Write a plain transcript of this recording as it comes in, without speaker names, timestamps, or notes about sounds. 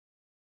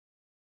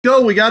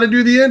Go, we got to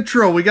do the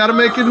intro. We got to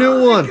make a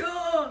new one.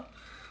 God.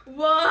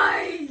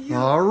 Why?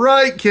 All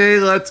right, Kay,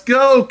 let's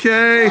go,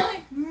 Kay.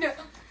 No.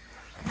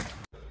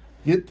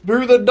 Get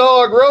through the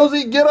dog.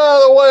 Rosie, get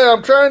out of the way.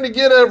 I'm trying to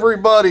get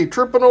everybody.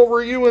 Tripping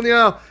over you in the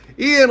aisle.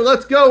 Ian,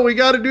 let's go. We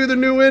got to do the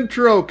new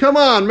intro. Come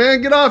on,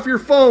 man. Get off your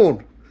phone.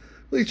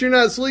 At least you're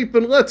not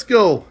sleeping. Let's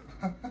go.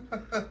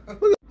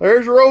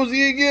 There's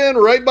Rosie again,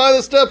 right by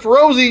the steps.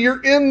 Rosie,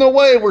 you're in the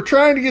way. We're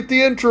trying to get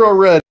the intro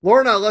ready.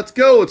 Lorna, let's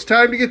go. It's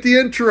time to get the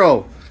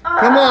intro.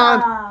 Come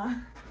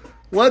on.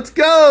 Let's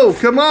go.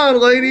 Come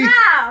on, lady.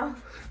 No.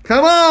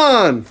 Come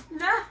on.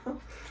 No.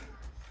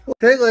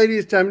 Okay, lady,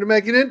 it's time to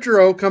make an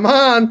intro. Come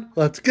on.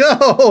 Let's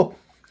go.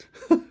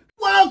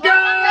 Welcome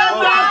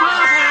to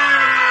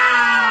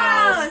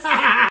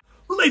Pophouse!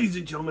 Ladies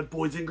and gentlemen,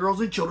 boys and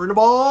girls, and children of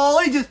all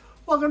ages,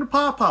 welcome to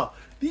Pophouse.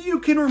 You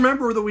can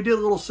remember that we did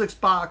a little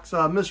 6-box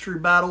mystery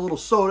battle, little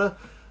soda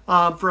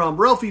from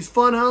Ralpies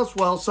Fun House.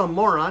 Well, some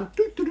moron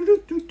goofed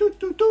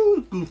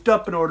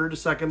up and ordered a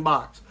second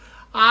box.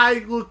 I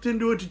looked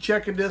into it to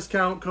check a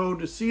discount code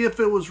to see if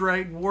it was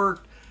right and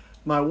worked.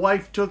 My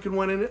wife took and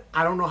went in it.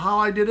 I don't know how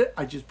I did it.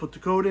 I just put the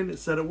code in. It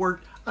said it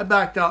worked. I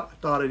backed out. I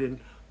thought I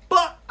didn't.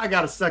 But I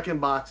got a second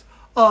box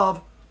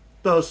of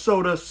the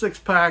soda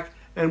 6-pack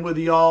and with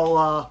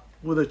the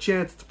with a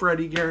chance at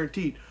Freddy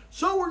guaranteed.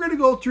 So we're going to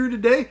go through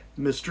today,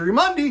 Mystery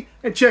Monday,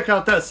 and check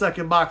out that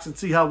second box and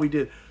see how we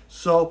did.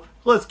 So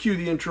let's cue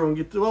the intro and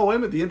get to, oh, wait a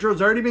minute, the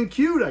intro's already been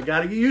cued. I got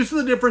to get used to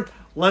the difference.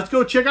 Let's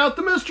go check out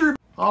the mystery.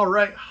 All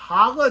right,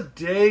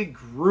 Holiday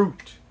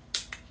Groot.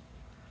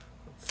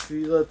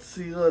 Let's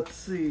see.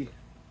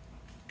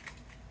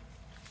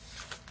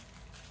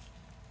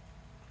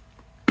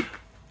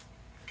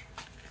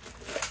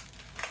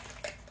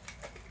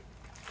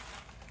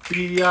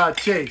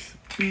 Chase.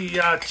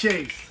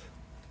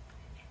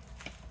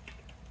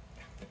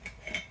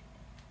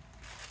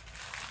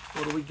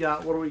 What do we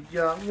got? We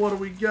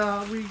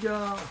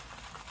got.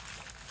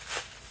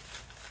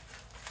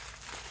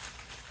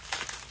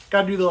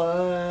 Gotta do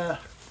the,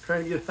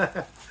 trying to get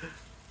that.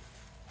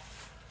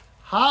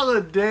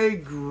 Holiday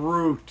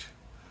Groot.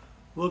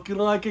 Looking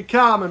like a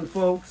common,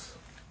 folks.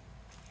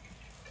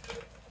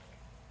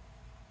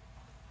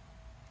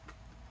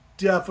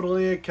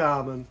 Definitely a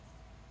common.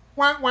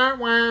 Wah, wah,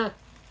 wah.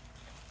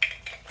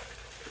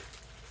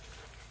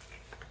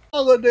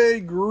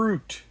 Holiday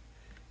Groot.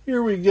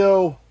 Here we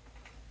go.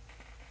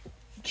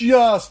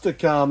 Just a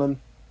common.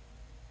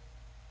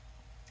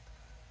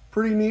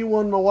 Pretty neat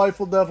one. My wife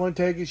will definitely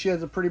take it. She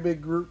has a pretty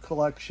big Groot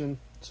collection.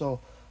 So,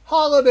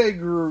 Holiday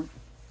Groot.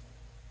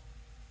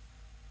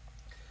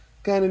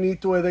 Kind of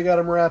neat the way they got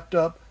him wrapped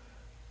up.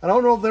 I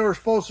don't know if they were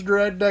supposed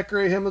to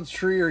decorate him with the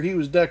tree or he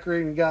was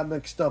decorating and got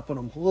mixed up in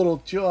them. A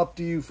little up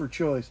to you for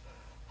choice.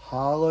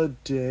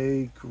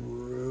 Holiday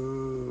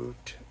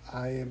Groot.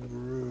 I am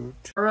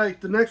Groot. All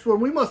right, the next one.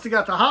 We must have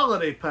got the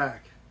holiday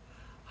pack.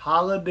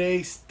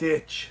 Holiday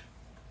Stitch.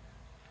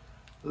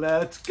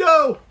 Let's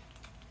go.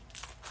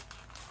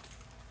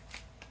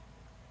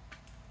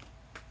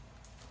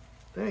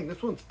 Dang,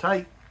 this one's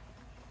tight.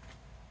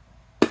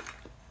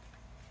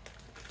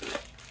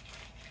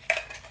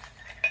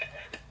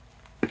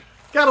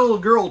 Got a little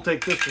girl to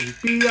take this one.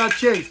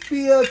 Chase.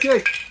 La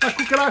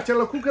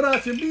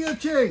cucaracha,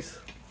 Chase.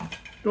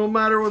 Don't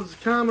matter whether it's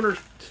common or...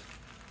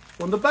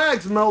 When the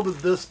bag's melded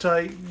this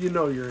tight, you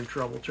know you're in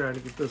trouble trying to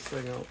get this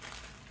thing out.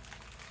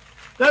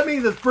 That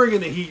means it's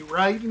bringing the heat,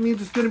 right? It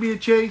means it's going to be a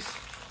chase.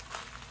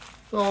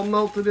 It's all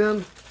melted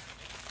in.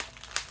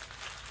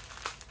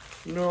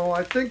 No,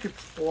 I think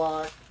it's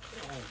black.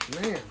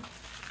 Oh, man.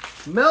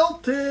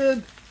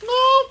 Melted!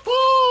 Melted!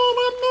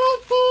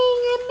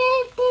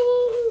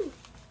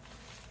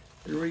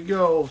 Here we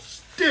go.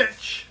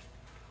 Stitch!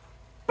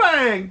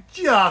 Bang!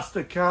 Just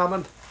a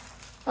common.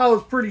 I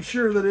was pretty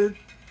sure that it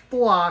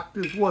blocked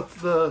is what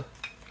the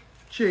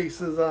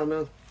chase is on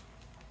this.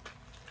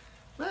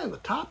 Man, the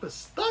top is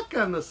stuck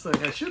on this thing.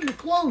 I shouldn't have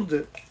closed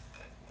it.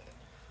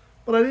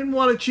 But I didn't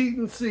want to cheat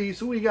and see,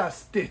 so we got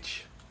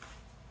Stitch.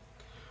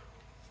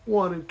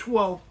 1 in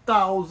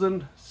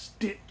 12,000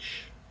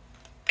 Stitch.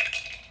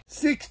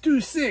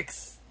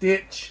 626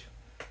 Stitch.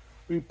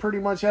 We pretty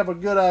much have a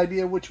good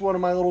idea which one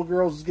of my little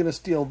girls is going to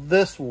steal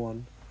this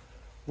one.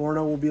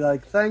 Lorna will be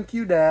like, thank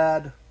you,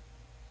 Dad.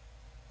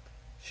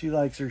 She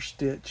likes her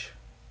Stitch.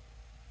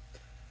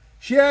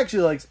 She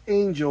actually likes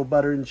Angel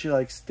better than she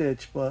likes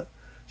Stitch, but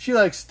she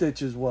likes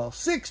Stitch as well.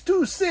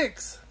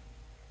 626.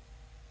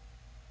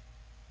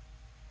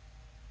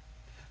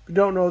 If you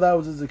don't know, that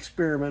was his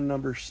experiment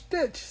number.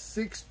 Stitch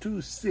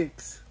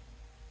 626.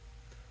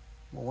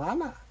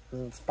 Moana,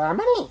 it's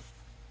family.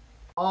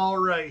 All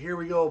right, here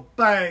we go.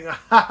 Bang.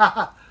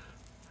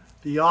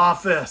 The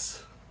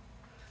Office.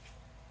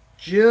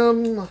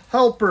 Jim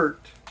Halpert.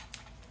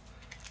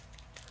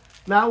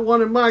 Not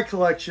one in my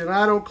collection.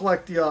 I don't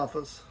collect The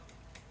Office.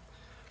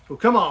 So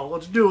come on,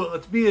 let's do it.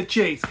 Let's be a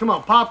chase. Come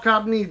on, Pop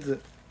Cop needs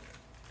it.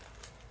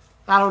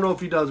 I don't know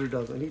if he does or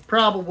doesn't. He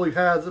probably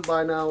has it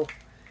by now.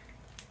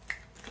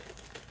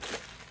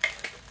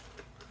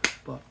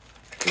 But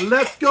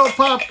Let's go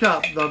Pop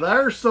Cup. Now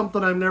there's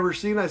something I've never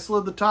seen. I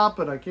slid the top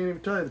and I can't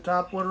even tell you. The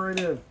top went right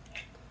in.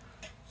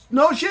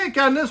 No shake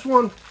on this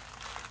one.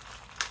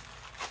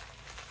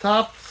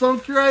 Top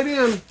sunk right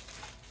in.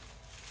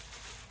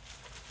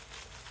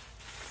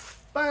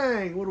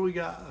 Bang. What do we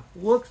got?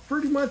 Looks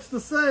pretty much the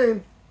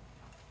same.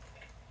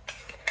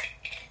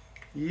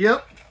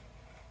 Yep.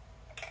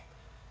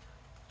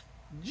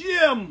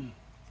 Jim.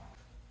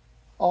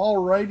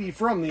 Alrighty,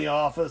 from the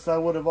office. I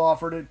would have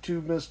offered it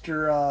to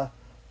Mr.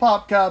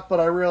 Popcop, but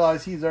I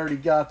realize he's already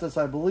got this.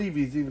 I believe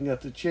he's even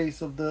got the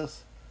chase of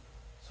this.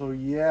 So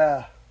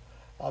yeah,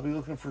 I'll be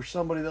looking for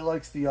somebody that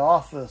likes The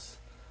Office.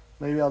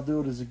 Maybe I'll do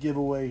it as a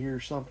giveaway here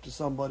to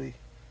somebody.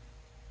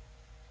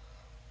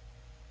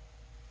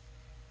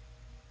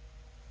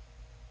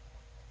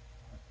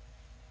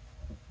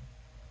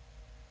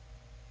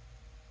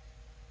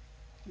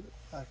 Get it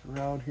back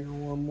around here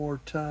one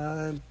more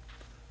time.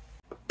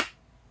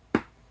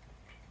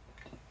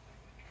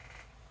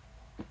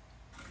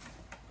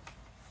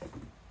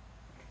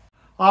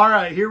 All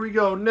right, here we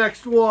go.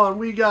 Next one,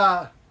 we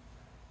got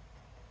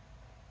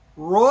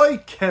Roy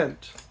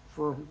Kent.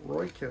 For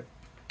Roy Kent.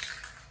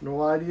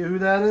 No idea who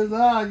that is.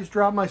 I just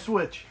dropped my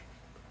switch.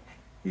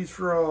 He's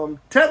from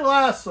Ted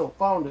Lasso.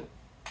 Found it.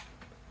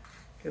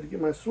 Got to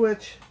get my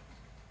switch.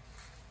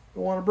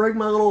 Don't want to break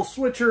my little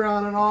switcher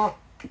on and off.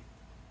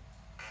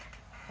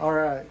 All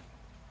right.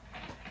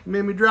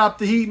 Made me drop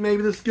the heat.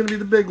 Maybe this is going to be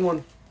the big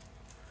one.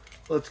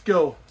 Let's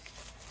go.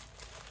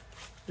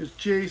 His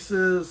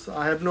chases,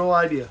 I have no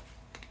idea.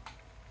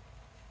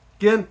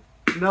 Again,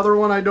 another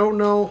one I don't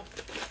know.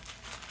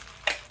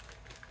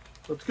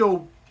 Let's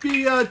go.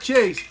 Be a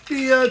chase.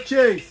 Be a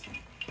chase.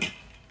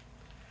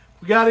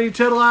 We got any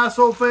Ted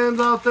Lasso fans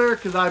out there?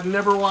 Because I've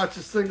never watched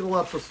a single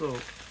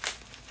episode.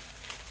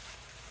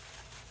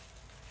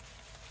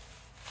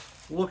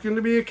 Looking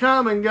to be a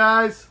common,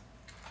 guys.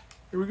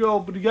 Here we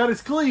go. But he got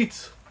his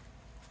cleats.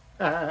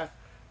 Kent.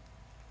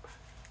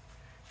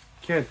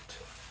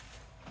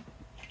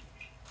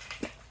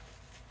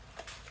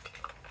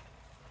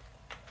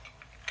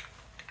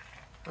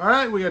 All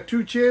right, we got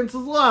 2 chances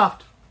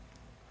left.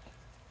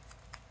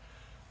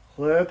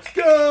 Let's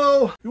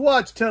go. If you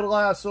watch Ted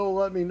Lasso,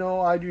 let me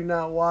know. I do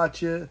not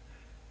watch it.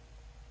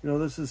 You know,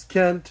 this is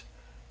Kent.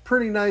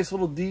 Pretty nice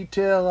little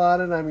detail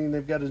on it. I mean,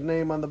 they've got his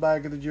name on the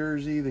back of the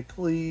jersey, the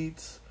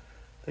cleats.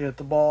 They got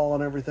the ball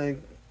and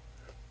everything.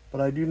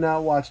 But I do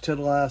not watch Ted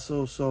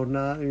Lasso, so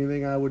not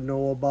anything I would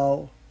know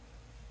about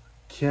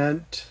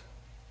Kent.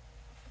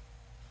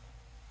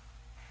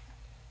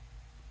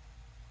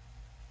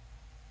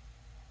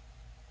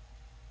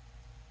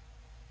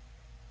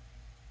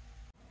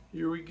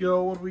 Here we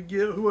go. What do we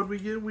get? Who would we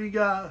get? We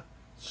got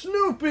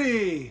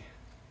Snoopy.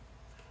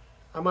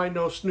 I might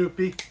know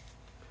Snoopy.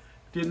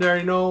 Didn't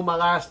already know my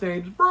last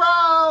name's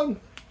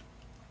Brown.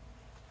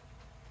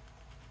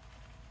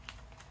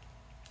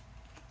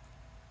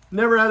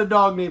 Never had a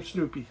dog named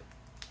Snoopy.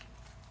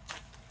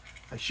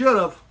 I should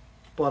have,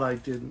 but I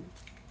didn't.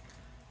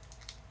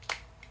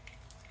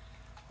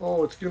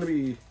 Oh, it's going to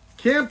be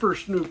Camper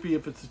Snoopy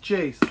if it's a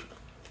chase.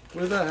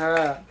 With a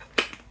hat.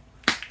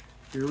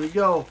 Here we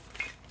go.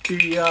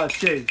 Be a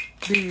chase.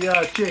 Be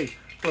a chase.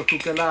 La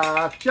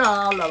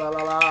la la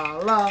la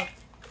la.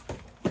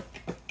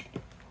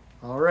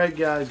 All right,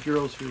 guys,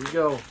 girls, here we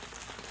go.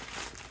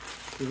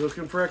 We're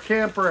looking for a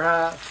camper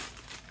hat.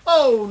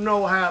 Oh,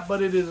 no hat,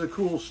 but it is a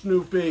cool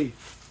Snoopy.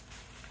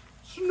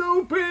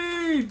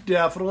 Snoopy!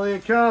 Definitely a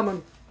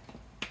common.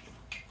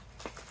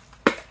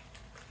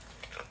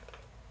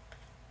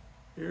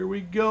 Here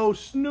we go,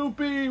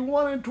 Snoopy.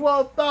 1 in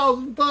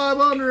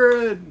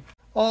 12,500.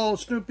 Oh,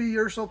 Snoopy,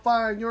 you're so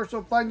fine. You're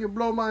so fine. You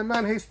blow my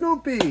mind. Hey,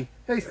 Snoopy.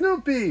 Hey,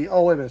 Snoopy.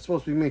 Oh, wait a minute. It's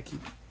supposed to be Mickey.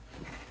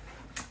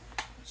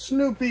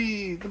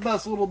 Snoopy, the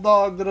best little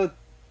dog that a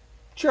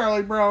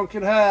Charlie Brown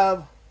could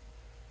have.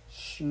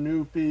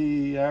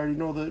 Snoopy. I already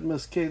know that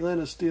Miss Kaylin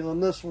is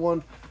stealing this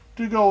one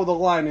to go with the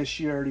Linus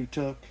she already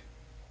took.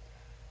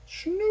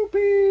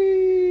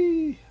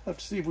 Snoopy. Have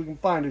to see if we can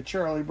find a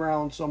Charlie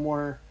Brown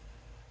somewhere.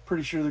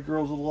 Pretty sure the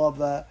girls will love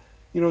that.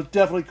 You know, it's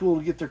definitely cool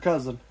to get their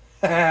cousin.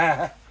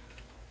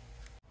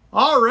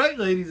 All right,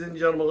 ladies and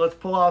gentlemen, let's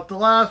pull out the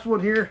last one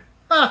here.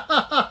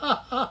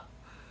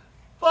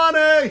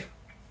 Funny.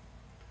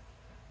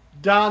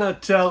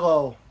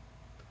 Donatello.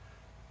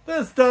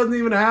 This doesn't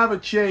even have a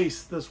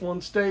chase. This one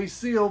stays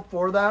sealed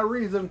for that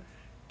reason.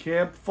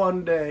 Camp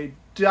Fun Day.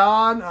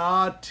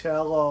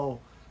 Donatello.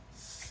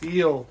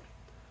 Sealed.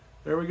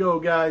 There we go,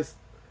 guys.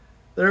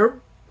 There.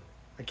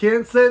 I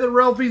can't say that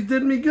Ralpies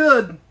did me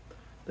good.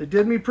 They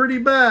did me pretty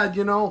bad,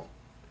 you know.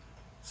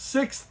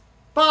 6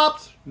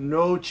 pops,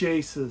 no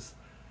chases.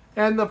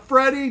 And the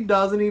Freddy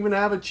doesn't even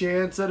have a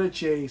chance at a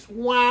chase.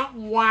 Wah,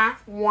 wah,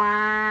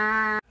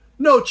 wah.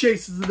 No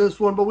chases in this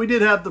one, but we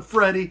did have the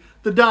Freddy,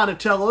 the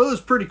Donatello. It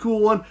was a pretty cool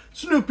one.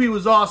 Snoopy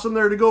was awesome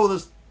there to go with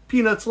this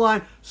Peanuts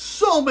line.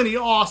 So many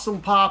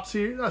awesome pops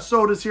here,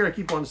 sodas here. I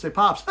keep wanting to say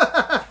pops.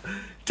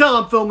 Tell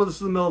I'm filming this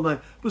in the middle of the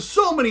night. But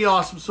so many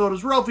awesome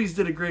sodas. Ralphie's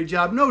did a great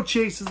job. No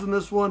chases in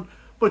this one,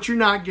 but you're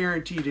not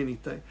guaranteed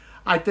anything.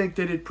 I think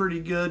they did pretty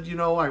good. You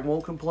know, I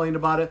won't complain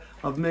about it.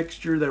 Of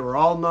mixture, they were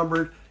all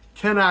numbered.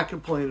 Cannot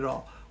complain at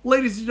all.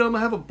 Ladies and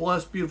gentlemen, have a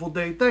blessed, beautiful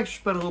day. Thanks for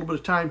spending a little bit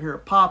of time here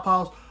at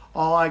Pophouse.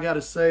 All I got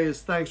to say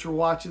is thanks for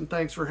watching.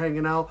 Thanks for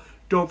hanging out.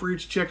 Don't forget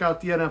to check out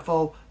the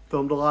NFO.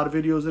 Filmed a lot of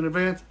videos in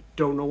advance.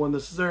 Don't know when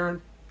this is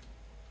airing.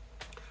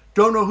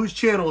 Don't know whose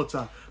channel it's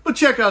on. But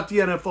check out the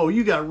NFO.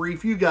 You got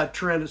Reef. You got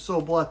Trent. It's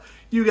so blessed.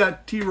 You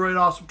got T-Royd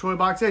Awesome Toy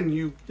Box. And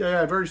you,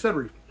 yeah, I've already said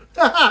Reef.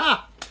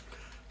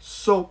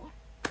 So,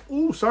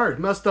 ooh, sorry.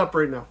 Messed up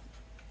right now.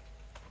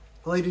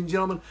 Ladies and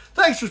gentlemen,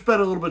 thanks for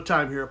spending a little bit of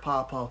time here at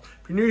Pophouse.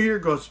 If you're new here,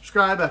 go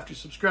subscribe. After you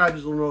subscribe,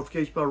 there's a little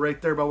notification bell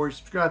right there about where you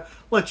subscribe.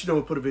 Let you know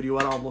we put a video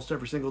out almost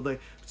every single day.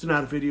 If it's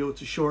not a video,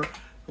 it's a short.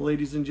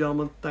 Ladies and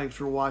gentlemen, thanks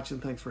for watching.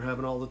 Thanks for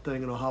having all the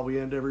thing and how we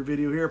end every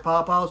video here at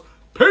Pophouse.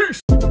 Peace!